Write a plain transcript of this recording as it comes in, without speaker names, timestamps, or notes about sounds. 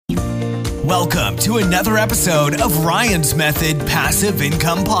Welcome to another episode of Ryan's Method Passive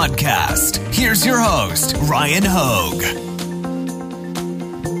Income Podcast. Here's your host, Ryan Hogue.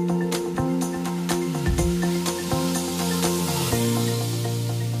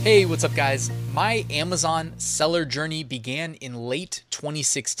 Hey, what's up guys? My Amazon seller journey began in late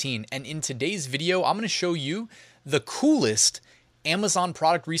 2016, and in today's video, I'm going to show you the coolest Amazon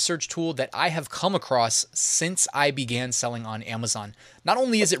product research tool that I have come across since I began selling on Amazon. Not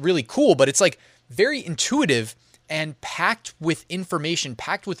only is it really cool, but it's like very intuitive and packed with information,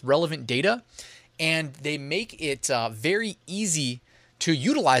 packed with relevant data, and they make it very easy to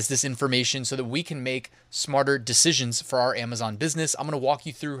utilize this information so that we can make smarter decisions for our Amazon business. I'm going to walk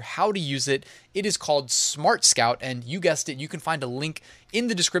you through how to use it. It is called Smart Scout, and you guessed it, you can find a link in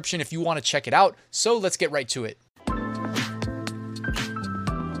the description if you want to check it out. So let's get right to it.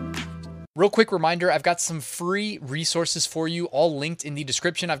 Real quick reminder, I've got some free resources for you, all linked in the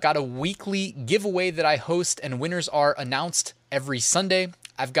description. I've got a weekly giveaway that I host, and winners are announced every Sunday.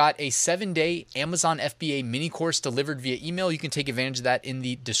 I've got a 7-day Amazon FBA mini course delivered via email. You can take advantage of that in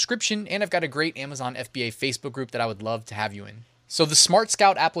the description. And I've got a great Amazon FBA Facebook group that I would love to have you in. So the Smart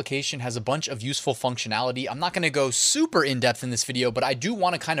Scout application has a bunch of useful functionality. I'm not going to go super in-depth in this video, but I do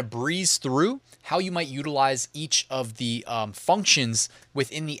want to kind of breeze through how you might utilize each of the functions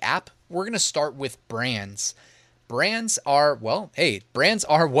within the app. We're going to start with brands. Brands are what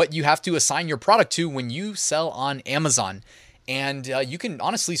you have to assign your product to when you sell on Amazon. And you can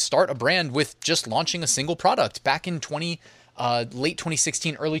honestly start a brand with just launching a single product. Back in late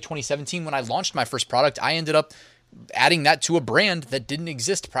 2016, early 2017, when I launched my first product, I ended up adding that to a brand that didn't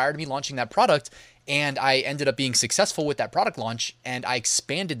exist prior to me launching that product. And I ended up being successful with that product launch. And I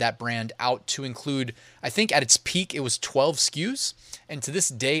expanded that brand out to include, I think at its peak, it was 12 SKUs. And to this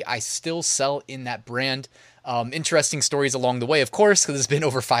day, I still sell in that brand. Interesting stories along the way, of course, because it's been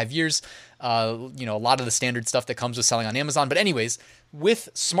over 5 years. A lot of the standard stuff that comes with selling on Amazon. But anyways, with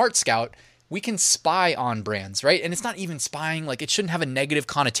Smart Scout, we can spy on brands, right? And it's not even spying, like it shouldn't have a negative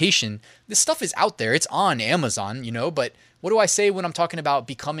connotation. This stuff is out there. It's on Amazon, but what do I say when I'm talking about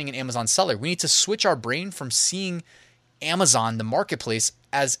becoming an Amazon seller? We need to switch our brain from seeing Amazon, the marketplace,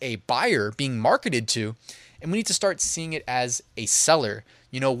 as a buyer being marketed to, and we need to start seeing it as a seller.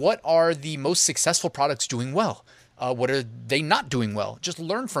 What are the most successful products doing well? What are they not doing well? Just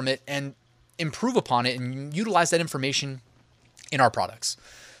learn from it and improve upon it and utilize that information in our products.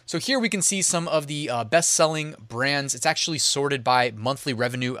 So here we can see some of the best-selling brands. It's actually sorted by monthly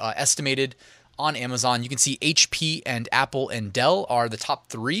revenue estimated on Amazon. You can see HP and Apple and Dell are the top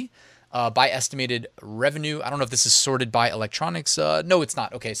 3 by estimated revenue. I don't know if this is sorted by electronics. No, it's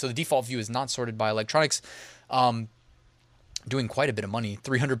not. Okay, so the default view is not sorted by electronics. Doing quite a bit of money,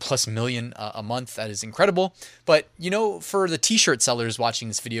 300 plus million a month. That is incredible. But, for the t-shirt sellers watching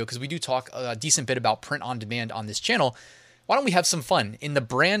this video, because we do talk a decent bit about print on demand on this channel, why don't we have some fun? In the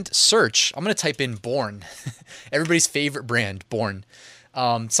brand search, I'm going to type in Born, everybody's favorite brand, Born.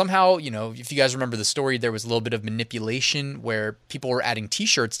 Somehow, if you guys remember the story, there was a little bit of manipulation where people were adding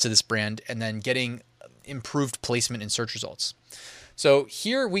t-shirts to this brand and then getting improved placement in search results. So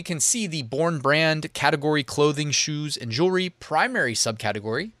here we can see the Born brand category: clothing, shoes, and jewelry. Primary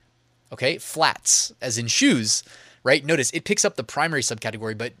subcategory, okay, flats, as in shoes, right? Notice it picks up the primary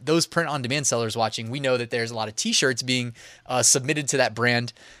subcategory, but those print-on-demand sellers watching, we know that there's a lot of t-shirts being submitted to that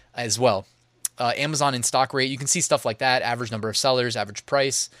brand as well. Amazon in stock rate, you can see stuff like that, average number of sellers, average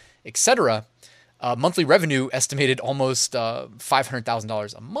price, etc. Monthly revenue estimated almost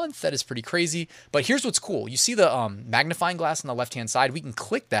 $500,000 a month. That is pretty crazy. But here's what's cool. You see the magnifying glass on the left-hand side? We can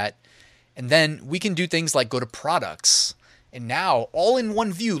click that, and then we can do things like go to products. And now, all in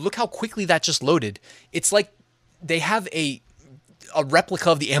one view, look how quickly that just loaded. It's like they have a replica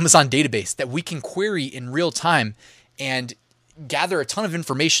of the Amazon database that we can query in real time and gather a ton of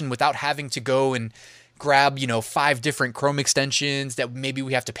information without having to go and grab, 5 different Chrome extensions that maybe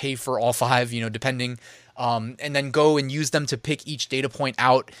we have to pay for all 5, depending, and then go and use them to pick each data point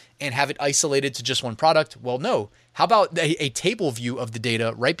out and have it isolated to just one product. Well, no. How about a table view of the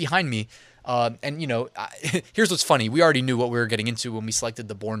data right behind me? Here's what's funny. We already knew what we were getting into when we selected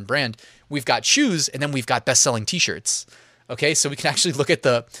the Born brand. We've got shoes, and then we've got best-selling t-shirts. Okay, so we can actually look at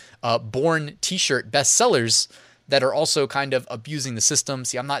the Born t-shirt bestsellers that are also kind of abusing the system.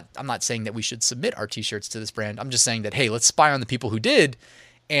 See, I'm not saying that we should submit our t-shirts to this brand. I'm just saying that, hey, let's spy on the people who did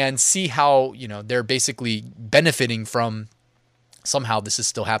and see how, they're basically benefiting from somehow this is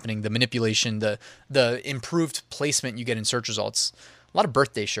still happening, the manipulation, the improved placement you get in search results. a lot of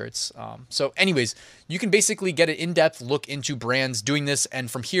birthday shirts. So anyways, you can basically get an in-depth look into brands doing this. And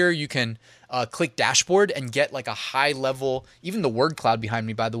from here, you can click dashboard and get like a high level, even the word cloud behind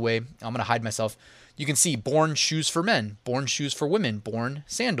me, by the way, I'm going to hide myself. You can see Born shoes for men, Born shoes for women, Born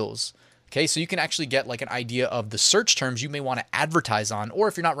sandals. Okay, so you can actually get like an idea of the search terms you may want to advertise on, or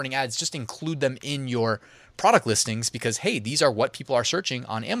if you're not running ads, just include them in your product listings because, hey, these are what people are searching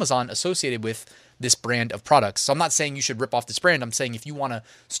on Amazon associated with this brand of products. So I'm not saying you should rip off this brand. I'm saying if you want to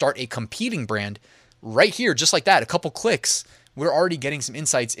start a competing brand right here, just like that, a couple clicks, we're already getting some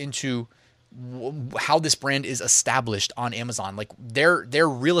insights into how this brand is established on Amazon. Like their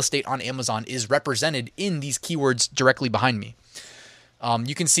real estate on Amazon is represented in these keywords directly behind me.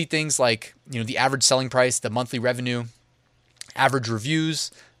 You can see things like, the average selling price, the monthly revenue, average reviews,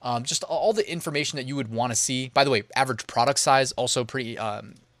 just all the information that you would want to see. By the way, average product size, also pretty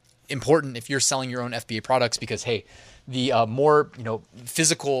important if you're selling your own FBA products because, hey, the more,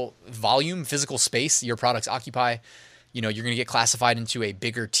 physical volume, physical space your products occupy, you're going to get classified into a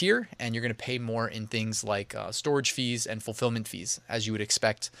bigger tier and you're going to pay more in things like storage fees and fulfillment fees, as you would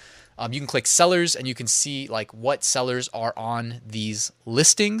expect. You can click sellers and you can see like what sellers are on these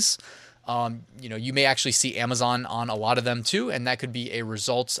listings. You may actually see Amazon on a lot of them too. And that could be a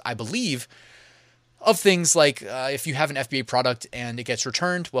result, I believe, of things like if you have an FBA product and it gets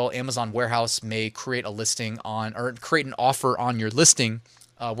returned, well, Amazon Warehouse may create a listing on or create an offer on your listing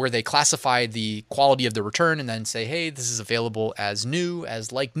where they classify the quality of the return and then say, hey, this is available as new,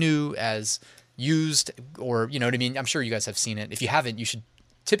 as like new, as used, or you know what I mean? I'm sure you guys have seen it. If you haven't, you should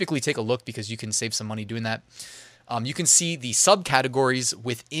typically take a look because you can save some money doing that. You can see the subcategories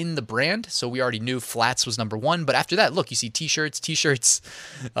within the brand. So we already knew flats was number one, but after that, look, you see t-shirts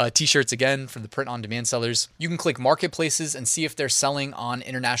again for the print on demand sellers. You can click marketplaces and see if they're selling on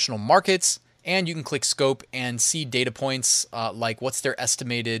international markets. And you can click scope and see data points like what's their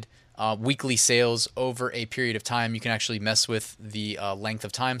estimated weekly sales over a period of time. You can actually mess with the length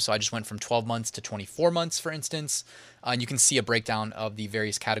of time. So I just went from 12 months to 24 months, for instance. And you can see a breakdown of the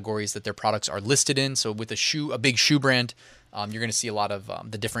various categories that their products are listed in. So with a big shoe brand, you're going to see a lot of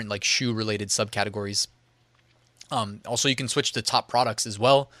the different like shoe related subcategories. Also, you can switch to top products as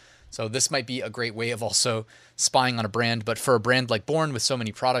well. So this might be a great way of also spying on a brand. But for a brand like Born with so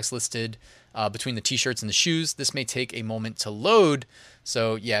many products listed between the t-shirts and the shoes, this may take a moment to load.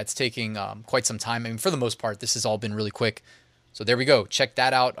 So yeah, it's taking quite some time. I mean, for the most part, this has all been really quick. So there we go. Check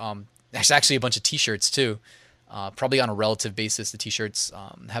that out. There's actually a bunch of t-shirts too. Probably on a relative basis, the t-shirts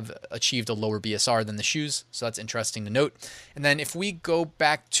have achieved a lower BSR than the shoes. So that's interesting to note. And then if we go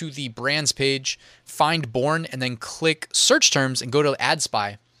back to the brands page, find Born, and then click search terms and go to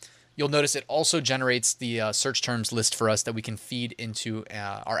AdSpy, you'll notice it also generates the search terms list for us that we can feed into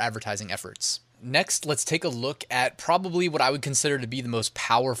our advertising efforts. Next, let's take a look at probably what I would consider to be the most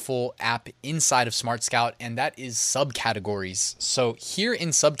powerful app inside of Smart Scout, and that is subcategories. So here in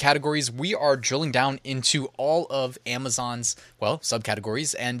subcategories, we are drilling down into all of Amazon's,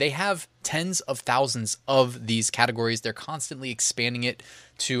 subcategories, and they have tens of thousands of these categories. They're constantly expanding it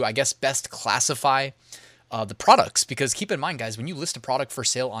to, best classify the products, because keep in mind, guys, when you list a product for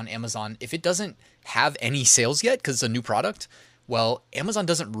sale on Amazon, if it doesn't have any sales yet because it's a new product, well, Amazon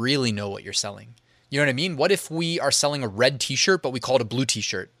doesn't really know what you're selling. You know what I mean? What if we are selling a red t-shirt, but we call it a blue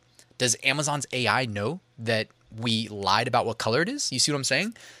t-shirt? Does Amazon's AI know that we lied about what color it is? You see what I'm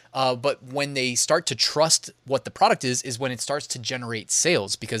saying? But when they start to trust what the product is when it starts to generate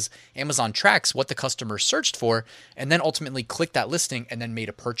sales, because Amazon tracks what the customer searched for and then ultimately clicked that listing and then made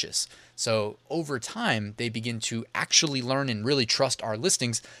a purchase. So over time, they begin to actually learn and really trust our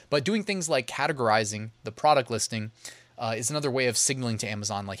listings. But doing things like categorizing the product listing is another way of signaling to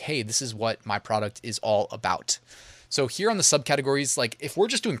Amazon, like, hey, this is what my product is all about. So here on the subcategories, like if we're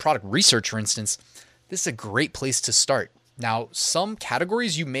just doing product research, for instance, this is a great place to start. Now, some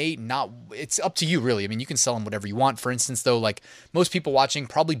categories you may not, it's up to you really. I mean, you can sell them whatever you want. For instance, though, like most people watching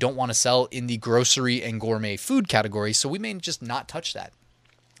probably don't want to sell in the grocery and gourmet food category. So we may just not touch that.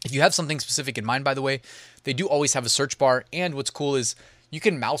 If you have something specific in mind, by the way, they do always have a search bar. And what's cool is you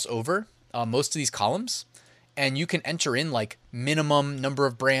can mouse over most of these columns and you can enter in like minimum number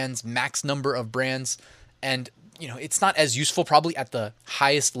of brands, max number of brands. And, it's not as useful probably at the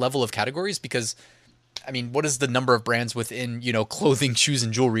highest level of categories because I mean, what does the number of brands within, clothing, shoes,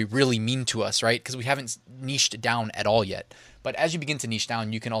 and jewelry really mean to us, right? Because we haven't niched down at all yet. But as you begin to niche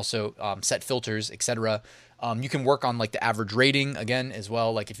down, you can also set filters, etc. You can work on like the average rating again as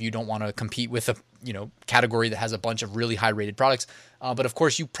well. Like if you don't want to compete with a, category that has a bunch of really high rated products. But of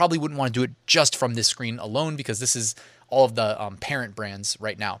course, you probably wouldn't want to do it just from this screen alone because this is all of the parent brands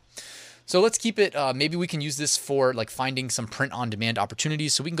right now. So let's keep it, maybe we can use this for like finding some print on demand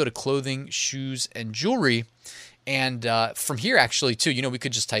opportunities. So we can go to clothing, shoes, and jewelry. And from here actually too, we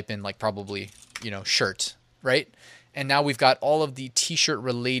could just type in like probably, shirt, right? And now we've got all of the t-shirt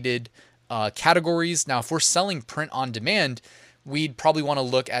related categories. Now, if we're selling print on demand, we'd probably want to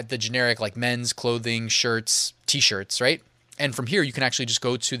look at the generic like men's clothing, shirts, t-shirts, right? And from here, you can actually just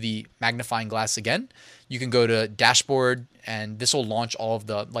go to the magnifying glass again. You can go to dashboard, and this will launch all of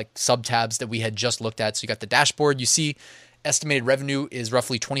the like sub tabs that we had just looked at. So you got the dashboard. You see estimated revenue is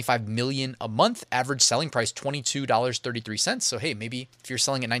roughly $25 million a month. Average selling price $22.33. So hey, maybe if you're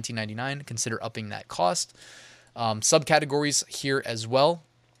selling at $19.99, consider upping that cost. Subcategories here as well.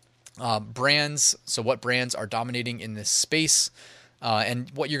 Brands. So what brands are dominating in this space? And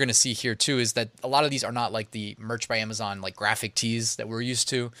what you're going to see here too is that a lot of these are not like the Merch by Amazon like graphic tees that we're used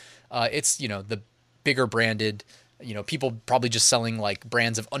to. It's the bigger branded, people probably just selling like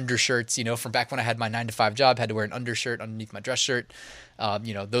brands of undershirts, from back when I had my 9-to-5 job, had to wear an undershirt underneath my dress shirt,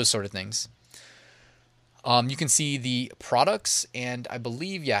 those sort of things. You can see the products, and I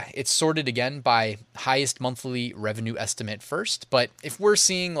believe, it's sorted again by highest monthly revenue estimate first. But if we're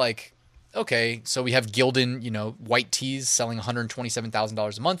seeing like, okay, so we have Gildan, white tees selling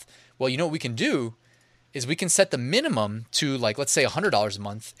 $127,000 a month. Well, what we can do is we can set the minimum to like, let's say $100 a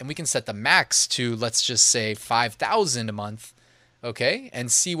month, and we can set the max to, let's just say $5,000 a month. Okay. And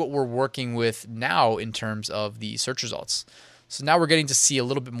see what we're working with now in terms of the search results. So now we're getting to see a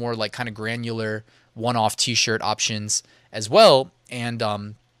little bit more like kind of granular one-off t-shirt options as well. And,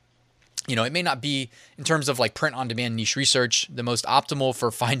 it may not be in terms of like print on demand niche research, the most optimal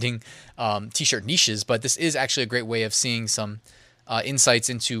for finding t-shirt niches, but this is actually a great way of seeing some insights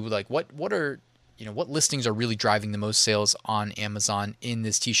into like what listings are really driving the most sales on Amazon in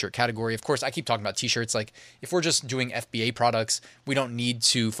this t-shirt category. Of course, I keep talking about t-shirts. Like if we're just doing FBA products, we don't need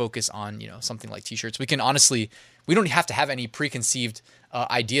to focus on, something like t-shirts. We don't have to have any preconceived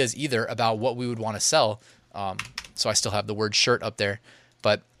ideas either about what we would want to sell. So I still have the word shirt up there,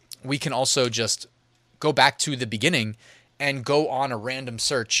 but we can also just go back to the beginning and go on a random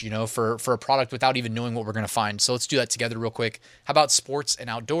search, for a product without even knowing what we're going to find. So let's do that together real quick. How about sports and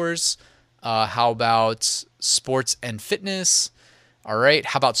outdoors? How about sports and fitness? All right.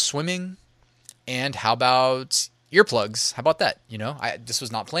 How about swimming? And how about earplugs? How about that? This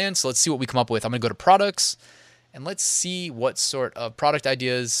was not planned. So let's see what we come up with. I'm going to go to products and let's see what sort of product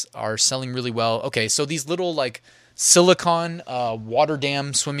ideas are selling really well. Okay. So these little like silicone water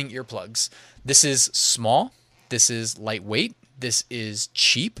dam swimming earplugs. This is small. This is lightweight. This is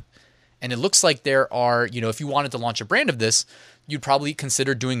cheap. And it looks like there are, if you wanted to launch a brand of this, you'd probably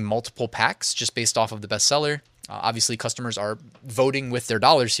consider doing multiple packs just based off of the bestseller. Obviously, customers are voting with their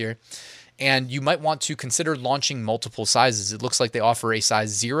dollars here. And you might want to consider launching multiple sizes. It looks like they offer a size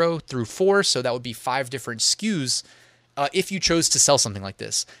 0 through 4. So that would be 5 different SKUs if you chose to sell something like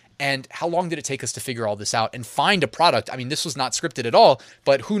this. And how long did it take us to figure all this out and find a product? I mean, this was not scripted at all,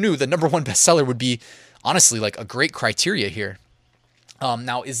 but who knew the number one bestseller would be honestly like a great criteria here.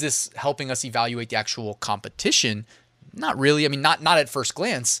 Now, is this helping us evaluate the actual competition? Not really. I mean, not at first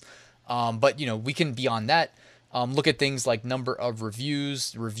glance, but we can beyond that look at things like number of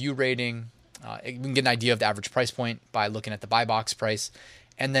reviews, review rating. We can get an idea of the average price point by looking at the buy box price,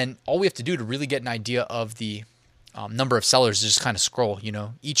 and then all we have to do to really get an idea of the number of sellers is just kind of scroll.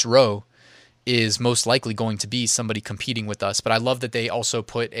 Each row is most likely going to be somebody competing with us. But I love that they also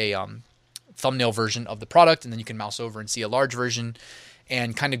put a thumbnail version of the product, and then you can mouse over and see a large version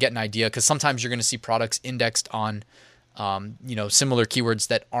and kind of get an idea, because sometimes you're going to see products indexed on similar keywords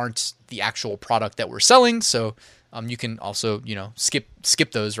that aren't the actual product that we're selling. So you can also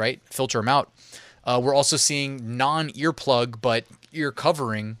skip those, right? Filter them out. We're also seeing non-earplug but ear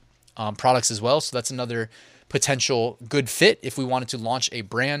covering products as well. So that's another potential good fit if we wanted to launch a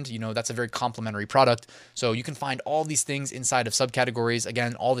brand. That's a very complementary product. So you can find all these things inside of subcategories.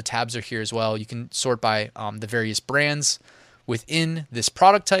 Again, all the tabs are here as well. You can sort by the various brands within this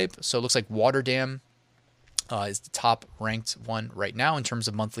product type. So it looks like Water Dam is the top ranked one right now in terms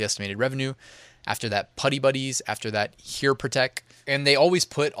of monthly estimated revenue. After that, Putty Buddies. After that, Here Protect. And they always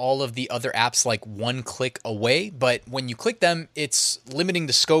put all of the other apps like one click away. But when you click them, it's limiting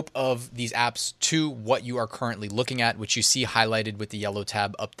the scope of these apps to what you are currently looking at, which you see highlighted with the yellow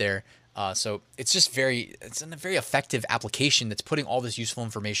tab up there. So it's just it's a very effective application that's putting all this useful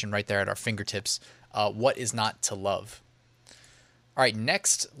information right there at our fingertips. What is not to love? All right,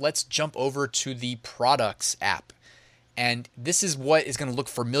 next, let's jump over to the Products app. And this is what is going to look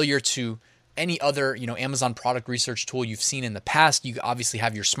familiar to any other, Amazon product research tool you've seen in the past. You obviously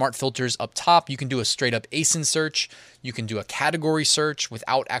have your smart filters up top. You can do a straight up ASIN search. You can do a category search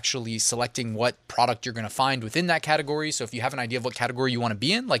without actually selecting what product you're going to find within that category. So if you have an idea of what category you want to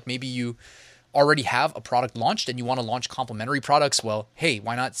be in, like maybe you already have a product launched and you want to launch complementary products, well, hey,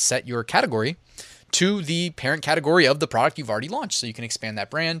 why not set your category to the parent category of the product you've already launched so you can expand that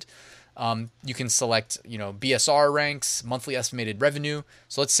brand. You can select, BSR ranks, monthly estimated revenue.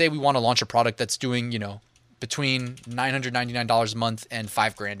 So let's say we want to launch a product that's doing, between $999 a month and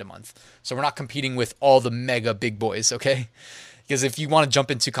 $5,000 a month. So we're not competing with all the mega big boys, okay? Because if you want to jump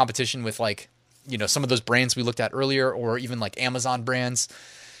into competition with some of those brands we looked at earlier, or even like Amazon brands,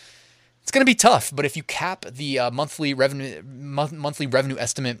 it's going to be tough. But if you cap the monthly revenue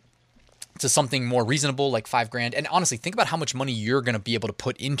estimate to something more reasonable, like $5,000. And honestly, think about how much money you're going to be able to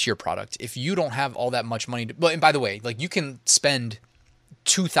put into your product. If you don't have all that much money, and by the way, like you can spend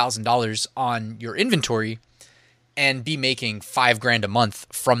 $2,000 on your inventory and be making $5,000 a month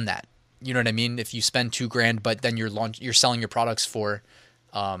from that. You know what I mean? If you spend $2,000, but then you're selling your products for,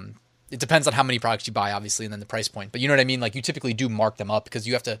 it depends on how many products you buy, obviously, and then the price point. But you know what I mean? Like you typically do mark them up because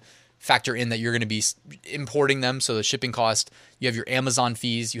you have to factor in that you're going to be importing them. So the shipping cost, you have your Amazon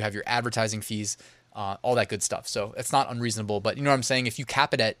fees, you have your advertising fees, all that good stuff. So it's not unreasonable, but you know what I'm saying? If you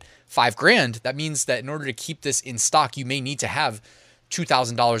cap it at $5,000, that means that in order to keep this in stock, you may need to have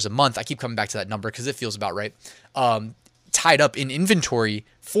 $2,000 a month. I keep coming back to that number because it feels about right. Tied up in inventory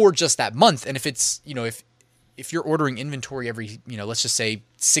for just that month. And if it's, if you're ordering inventory every, let's just say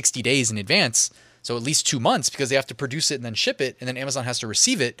 60 days in advance, so at least 2 months, because they have to produce it and then ship it, and then Amazon has to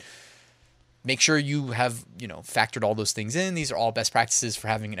receive it. Make sure you have, factored all those things in. These are all best practices for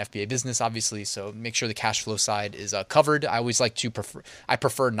having an FBA business, obviously. So make sure the cash flow side is covered. I always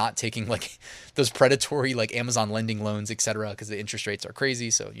prefer not taking like those predatory like Amazon lending loans, etc., because the interest rates are crazy.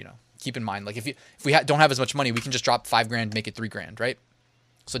 So, keep in mind, like if we don't have as much money, we can just drop $5,000, make it $3,000, right?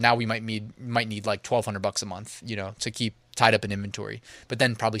 So now we might need like $1,200 a month, to keep tied up in inventory, but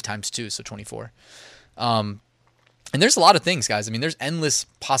then probably times 2, so 24. And there's a lot of things, guys. I mean, there's endless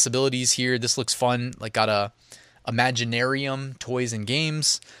possibilities here. This looks fun. Like got a Imaginarium toys and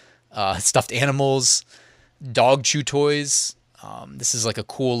games, stuffed animals, dog chew toys. This is like a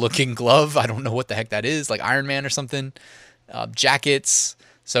cool looking glove. I don't know what the heck that is, like Iron Man or something. Jackets.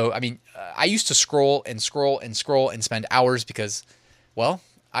 So, I mean, I used to scroll and spend hours because, well,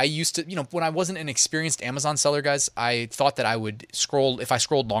 I used to, when I wasn't an experienced Amazon seller, guys, I thought that I would scroll, if I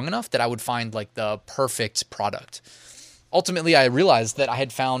scrolled long enough, that I would find like the perfect product. Ultimately, I realized that I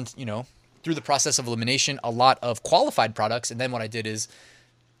had found, through the process of elimination, a lot of qualified products. And then what I did is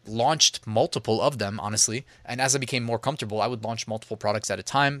launched multiple of them, honestly. And as I became more comfortable, I would launch multiple products at a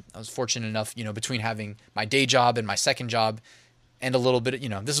time. I was fortunate enough, between having my day job and my second job and a little bit,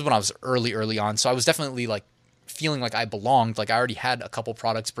 this is when I was early on. So I was definitely like feeling like I belonged. Like I already had a couple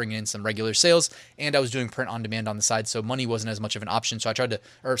products bringing in some regular sales, and I was doing print on demand on the side. So money wasn't as much of an option. So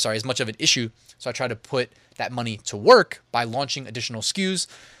as much of an issue. So I tried to put that money to work by launching additional SKUs.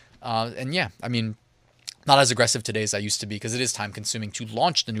 And yeah, I mean, not as aggressive today as I used to be because it is time consuming to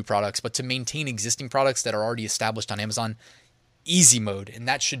launch the new products, but to maintain existing products that are already established on Amazon, easy mode. And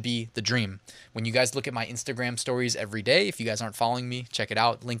that should be the dream. When you guys look at my Instagram stories every day, if you guys aren't following me, check it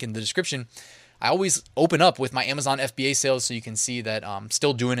out. Link in the description. I always open up with my Amazon FBA sales so you can see that I'm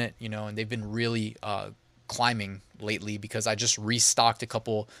still doing it, and they've been really climbing lately because I just restocked a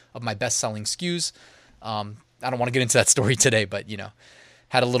couple of my best-selling SKUs. I don't want to get into that story today, but,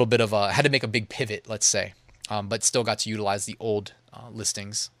 had a little bit of had to make a big pivot, let's say, but still got to utilize the old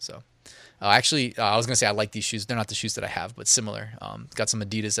listings. So actually, I was going to say I like these shoes. They're not the shoes that I have, but similar. Got some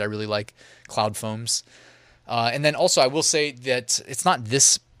Adidas that I really like, Cloud Foams. And then also I will say that it's not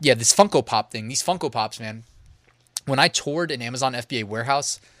this Funko Pop thing. These Funko Pops, man, when I toured an Amazon FBA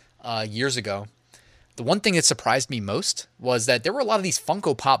warehouse years ago, the one thing that surprised me most was that there were a lot of these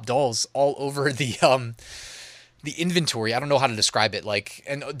Funko Pop dolls all over the inventory. I don't know how to describe it.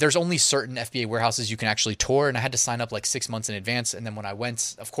 And there's only certain FBA warehouses you can actually tour, and I had to sign up like 6 months in advance. And then when I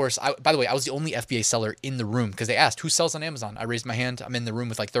went, of course, by the way, I was the only FBA seller in the room because they asked who sells on Amazon. I raised my hand. I'm in the room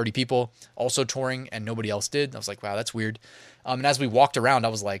with like 30 people also touring, and nobody else did. I was like, wow, that's weird. And as we walked around, I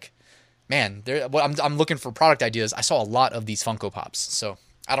was like, man, I'm looking for product ideas. I saw a lot of these Funko Pops. So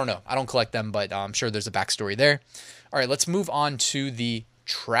I don't know. I don't collect them, but I'm sure there's a backstory there. All right, let's move on to the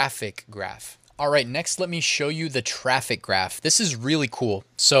traffic graph. All right, next let me show you the traffic graph. This is really cool.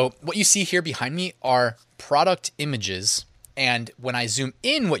 So what you see here behind me are product images. And when I zoom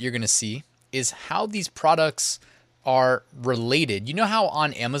in, what you're going to see is how these products are related. You know how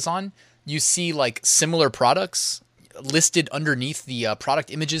on Amazon you see like similar products listed underneath the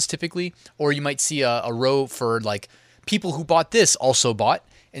product images typically, or you might see a row for like people who bought this also bought,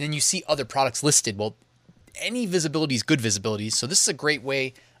 and then you see other products listed. Well, any visibility is good visibility. So this is a great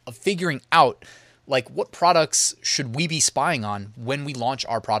way of figuring out like what products should we be spying on when we launch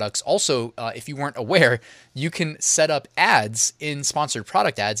our products. Also, if you weren't aware, you can set up ads in sponsored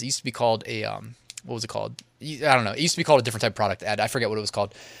product ads. It used to be called a, what was it called? I don't know. It used to be called a different type of product ad. I forget what it was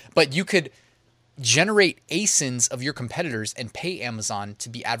called, but you could generate ASINs of your competitors and pay Amazon to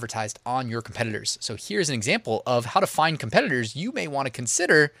be advertised on your competitors. So here's an example of how to find competitors you may want to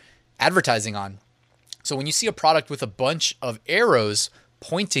consider advertising on. So when you see a product with a bunch of arrows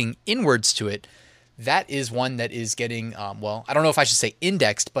pointing inwards to it, that is one that is getting, well, I don't know if I should say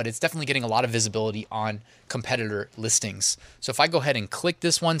indexed, but it's definitely getting a lot of visibility on competitor listings. So if I go ahead and click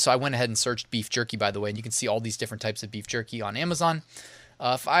this one, so I went ahead and searched beef jerky, by the way, and you can see all these different types of beef jerky on Amazon.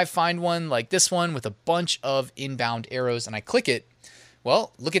 If I find one like this one with a bunch of inbound arrows and I click it,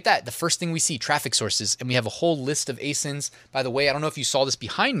 well, look at that. The first thing we see, traffic sources, and we have a whole list of ASINs. By the way, I don't know if you saw this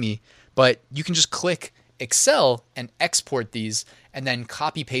behind me, but you can just click Excel and export these and then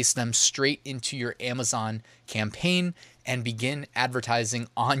copy paste them straight into your Amazon campaign and begin advertising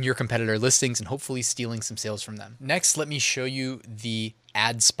on your competitor listings and hopefully stealing some sales from them. Next, let me show you the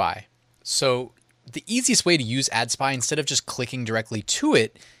Ad Spy. So the easiest way to use Ad Spy instead of just clicking directly to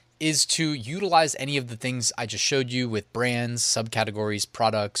it is to utilize any of the things I just showed you with brands, subcategories,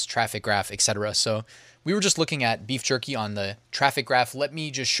 products, traffic graph, etc. So we were just looking at beef jerky on the traffic graph. Let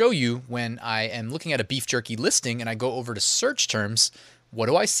me just show you when I am looking at a beef jerky listing and I go over to search terms, what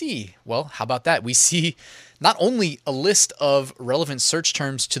do I see? Well, how about that? We see not only a list of relevant search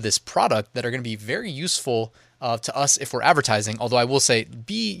terms to this product that are going to be very useful to us if we're advertising, although I will say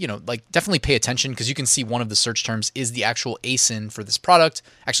definitely pay attention because you can see one of the search terms is the actual ASIN for this product.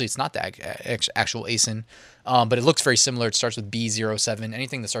 Actually, it's not the actual ASIN, but it looks very similar. It starts with B07.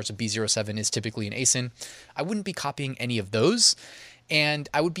 Anything that starts with B07 is typically an ASIN. I wouldn't be copying any of those. And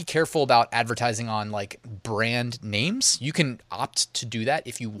I would be careful about advertising on like brand names. You can opt to do that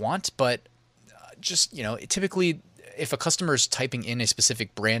if you want, but typically if a customer is typing in a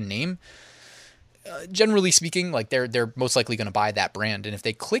specific brand name, generally speaking, like they're most likely going to buy that brand. And if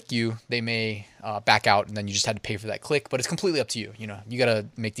they click you, they may back out and then you just had to pay for that click, but it's completely up to you. You got to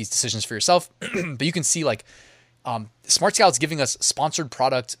make these decisions for yourself. But you can see like Smart Scout's giving us sponsored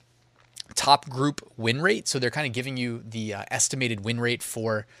product top group win rate. So they're kind of giving you the estimated win rate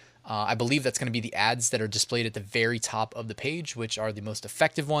for, I believe that's going to be the ads that are displayed at the very top of the page, which are the most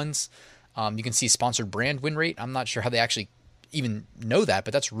effective ones. You can see sponsored brand win rate. I'm not sure how they actually even know that,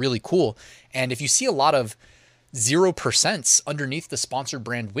 but that's really cool. And if you see a lot of 0% underneath the sponsored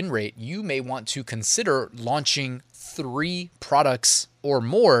brand win rate, you may want to consider launching 3 products or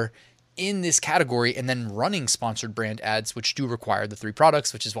more in this category and then running sponsored brand ads, which do require the 3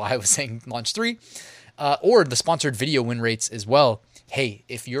 products, which is why I was saying launch 3, or the sponsored video win rates as well. Hey,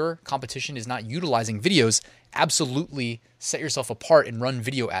 if your competition is not utilizing videos, absolutely set yourself apart and run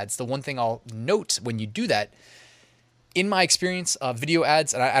video ads. The one thing I'll note when you do that, in my experience, video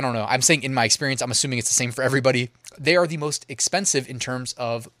ads, and I don't know, I'm saying in my experience, I'm assuming it's the same for everybody. They are the most expensive in terms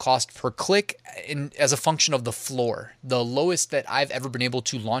of cost per click as a function of the floor. The lowest that I've ever been able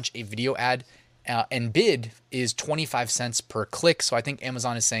to launch a video ad and bid is 25 cents per click. So I think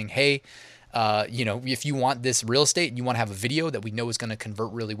Amazon is saying, hey, if you want this real estate and you want to have a video that we know is going to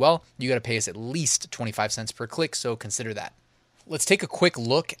convert really well, you got to pay us at least 25 cents per click. So consider that. Let's take a quick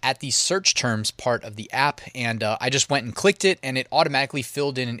look at the search terms part of the app. And I just went and clicked it and it automatically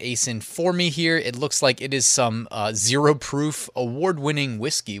filled in an ASIN for me here. It looks like it is some zero proof award-winning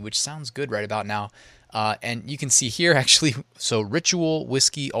whiskey, which sounds good right about now. And you can see here actually, so Ritual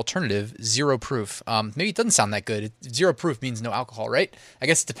Whiskey Alternative, zero proof. Maybe it doesn't sound that good. Zero proof means no alcohol, right? I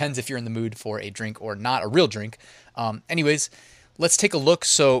guess it depends if you're in the mood for a drink or not, a real drink. Anyways, let's take a look.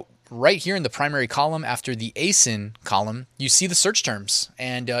 So right here in the primary column after the ASIN column, you see the search terms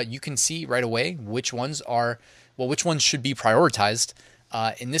and you can see right away which ones should be prioritized.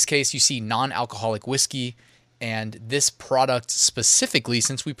 In this case, you see non-alcoholic whiskey and this product specifically,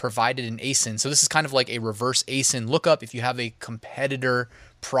 since we provided an ASIN. So this is kind of like a reverse ASIN lookup. If you have a competitor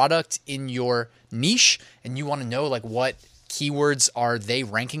product in your niche and you want to know like what keywords are they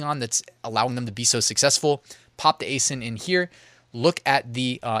ranking on that's allowing them to be so successful, pop the ASIN in here. Look at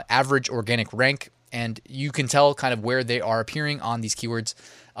the average organic rank, and you can tell kind of where they are appearing on these keywords.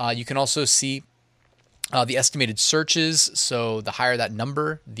 You can also see the estimated searches. So the higher that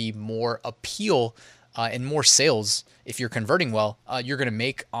number, the more appeal and more sales, if you're converting well, you're going to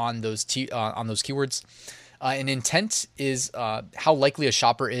make on those keywords. An intent is how likely a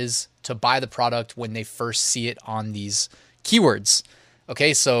shopper is to buy the product when they first see it on these keywords.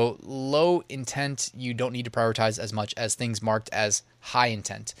 Okay, so low intent, you don't need to prioritize as much as things marked as high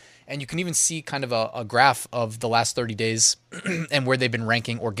intent. And you can even see kind of a graph of the last 30 days and where they've been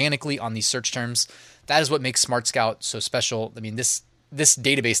ranking organically on these search terms. That is what makes Smart Scout so special. I mean, this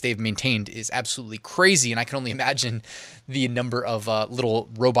database they've maintained is absolutely crazy, and I can only imagine the number of little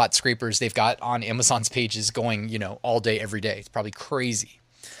robot scrapers they've got on Amazon's pages going, all day, every day. It's probably crazy.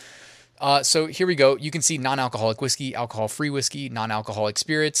 So here we go. You can see non-alcoholic whiskey, alcohol-free whiskey, non-alcoholic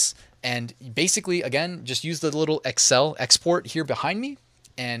spirits, and basically, again, just use the little Excel export here behind me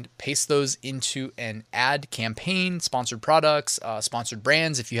and paste those into an ad campaign, sponsored products, sponsored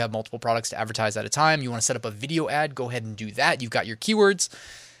brands. If you have multiple products to advertise at a time, you want to set up a video ad, go ahead and do that. You've got your keywords.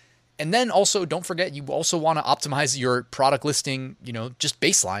 And then also, don't forget, you also want to optimize your product listing, just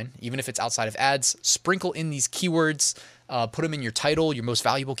baseline, even if it's outside of ads. Sprinkle in these keywords, put them in your title, your most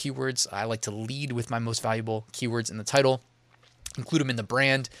valuable keywords. I like to lead with my most valuable keywords in the title. Include them in the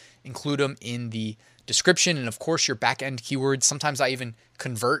brand, include them in the description, and of course your back-end keywords. Sometimes I even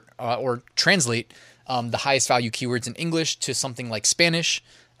convert or translate the highest value keywords in English to something like Spanish,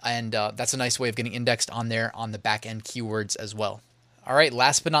 and that's a nice way of getting indexed on there on the back-end keywords as well. All right,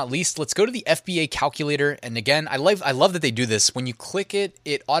 last but not least, let's go to the FBA calculator. And again, I love that they do this. When you click it,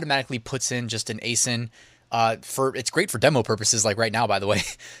 it automatically puts in just an ASIN. It's great for demo purposes, like right now, by the way.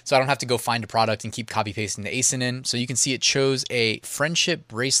 So I don't have to go find a product and keep copy pasting the ASIN in. So you can see it chose a friendship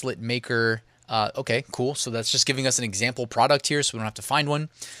bracelet maker. Okay, cool. So that's just giving us an example product here, so we don't have to find one.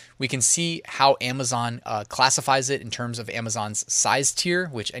 We can see how Amazon classifies it in terms of Amazon's size tier,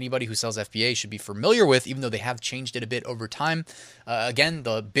 which anybody who sells FBA should be familiar with, even though they have changed it a bit over time. Again,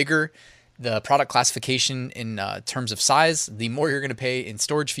 the bigger the product classification in terms of size, the more you're going to pay in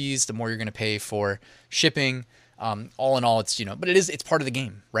storage fees, the more you're going to pay for shipping. All in all, it's, but it's part of the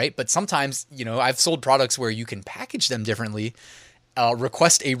game, right? But sometimes, I've sold products where you can package them differently,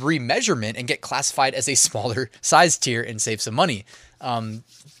 request a remeasurement and get classified as a smaller size tier and save some money.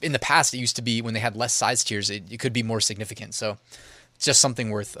 In the past, it used to be when they had less size tiers, it could be more significant. So it's just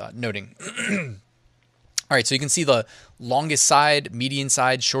something worth noting. All right, so you can see the longest side, median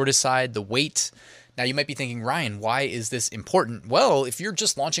side, shortest side, the weight. Now you might be thinking, Ryan, why is this important? Well, if you're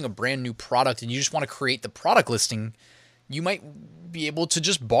just launching a brand new product and you just want to create the product listing, you might be able to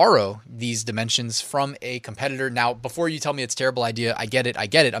just borrow these dimensions from a competitor. Now, before you tell me it's a terrible idea, I get it.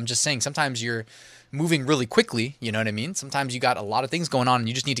 I'm just saying sometimes you're moving really quickly, you know what I mean? Sometimes you got a lot of things going on and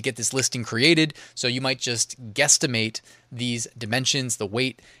you just need to get this listing created. So you might just guesstimate these dimensions, the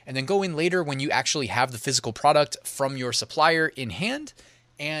weight, and then go in later when you actually have the physical product from your supplier in hand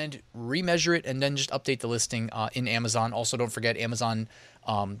and remeasure it and then just update the listing in Amazon. Also, don't forget Amazon,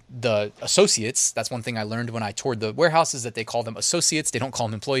 the associates. That's one thing I learned when I toured the warehouses, that they call them associates. They don't call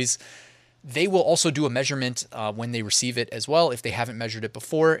them employees. They will also do a measurement when they receive it as well, if they haven't measured it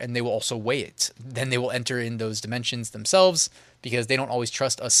before, and they will also weigh it. Then they will enter in those dimensions themselves, because they don't always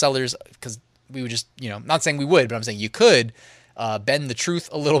trust us sellers, because we would just, not saying we would, but I'm saying you could bend the truth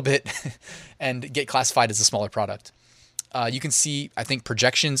a little bit and get classified as a smaller product. You can see, I think,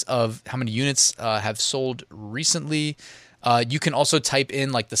 projections of how many units have sold recently. You can also type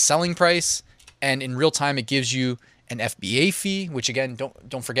in like the selling price, and in real time it gives you an FBA fee, which again,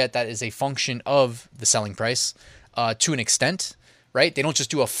 don't forget, that is a function of the selling price to an extent, right? They don't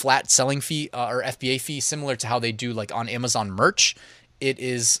just do a flat selling fee or FBA fee similar to how they do like on Amazon merch. It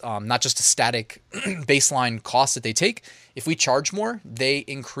is not just a static baseline cost that they take. If we charge more, they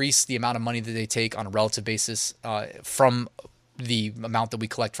increase the amount of money that they take on a relative basis from the amount that we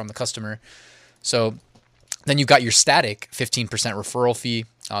collect from the customer. So then you've got your static 15% referral fee.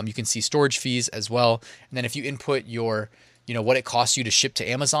 You can see storage fees as well. And then if you input your, what it costs you to ship to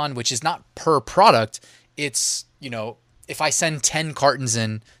Amazon, which is not per product, it's, if I send 10 cartons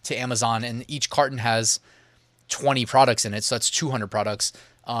in to Amazon and each carton has 20 products in it, so that's 200 products.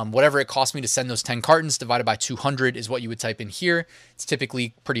 Whatever it costs me to send those 10 cartons divided by 200 is what you would type in here. It's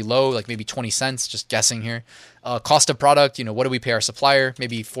typically pretty low, like maybe 20 cents, just guessing here. Cost of product, what do we pay our supplier?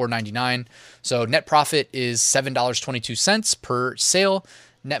 Maybe $4.99. So net profit is $7.22 per sale.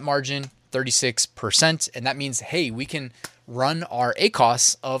 Net margin, 36%. And that means, hey, we can run our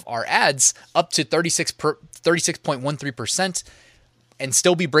ACoS of our ads up to 36.13% and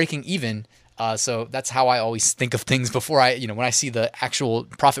still be breaking even. So that's how I always think of things before when I see the actual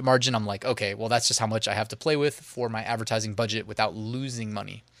profit margin, I'm like, okay, well, that's just how much I have to play with for my advertising budget without losing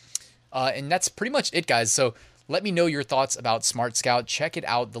money. And that's pretty much it, guys. So Let me know your thoughts about Smart Scout. Check it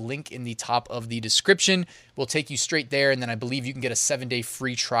out. The link in the top of the description will take you straight there. And then I believe you can get a 7-day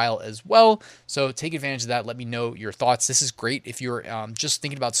free trial as well. So take advantage of that. Let me know your thoughts. This is great if you're just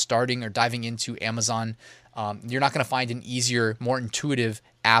thinking about starting or diving into Amazon. You're not going to find an easier, more intuitive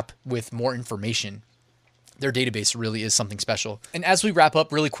app with more information. Their database really is something special. And as we wrap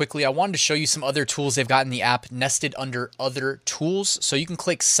up really quickly, I wanted to show you some other tools they've got in the app nested under other tools. So you can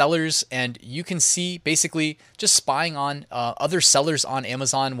click sellers and you can see basically just spying on other sellers on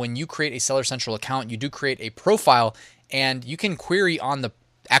Amazon. When you create a Seller Central account, you do create a profile and you can query on the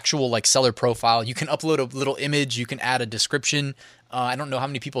actual like seller profile. You can upload a little image, you can add a description. I don't know how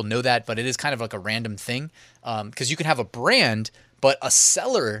many people know that, but it is kind of like a random thing because you can have a brand, but a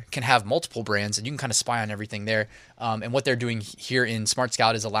seller can have multiple brands and you can kind of spy on everything there. And what they're doing here in Smart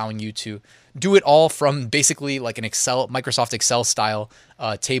Scout is allowing you to do it all from basically like an Microsoft Excel style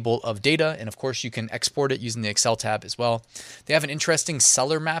table of data. And of course you can export it using the Excel tab as well. They have an interesting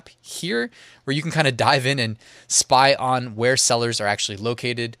seller map here where you can kind of dive in and spy on where sellers are actually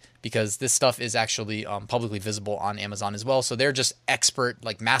located, because this stuff is actually publicly visible on Amazon as well. So they're just expert,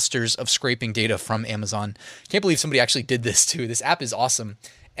 like masters of scraping data from Amazon. Can't believe somebody actually did this too. This app is awesome.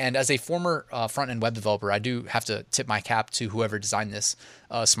 And as a former front-end web developer, I do have to tip my cap to whoever designed this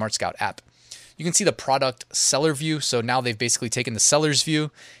Smart Scout app. You can see the product seller view. So now they've basically taken the seller's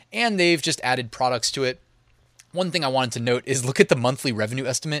view and they've just added products to it. One thing I wanted to note is look at the monthly revenue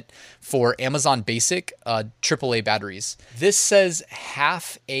estimate for Amazon Basic AAA batteries. This says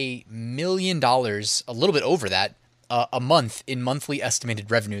 $500,000, a little bit over that, a month in monthly estimated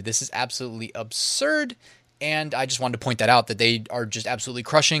revenue. This is absolutely absurd. And I just wanted to point that out, that they are just absolutely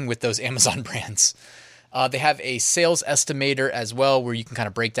crushing with those Amazon brands. They have a sales estimator as well, where you can kind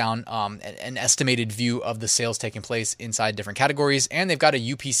of break down an estimated view of the sales taking place inside different categories. And they've got a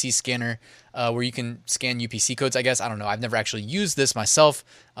UPC scanner where you can scan UPC codes, I guess. I don't know. I've never actually used this myself.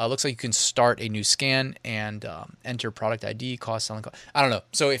 Looks like you can start a new scan and enter product ID, cost, selling cost. I don't know.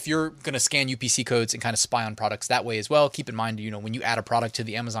 So if you're going to scan UPC codes and kind of spy on products that way as well, keep in mind, when you add a product to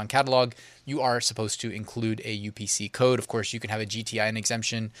the Amazon catalog, you are supposed to include a UPC code. Of course, you can have a GTIN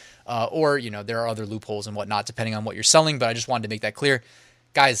exemption or, there are other loopholes and whatnot depending on what you're selling. But I just wanted to make that clear.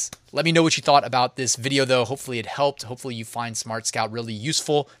 Guys, let me know what you thought about this video, though. Hopefully it helped. Hopefully you find Smart Scout really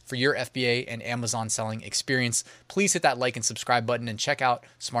useful for your FBA and Amazon selling experience. Please hit that like and subscribe button and check out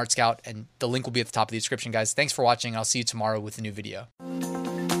Smart Scout, and the link will be at the top of the description, guys. Thanks for watching. I'll see you tomorrow with a new video.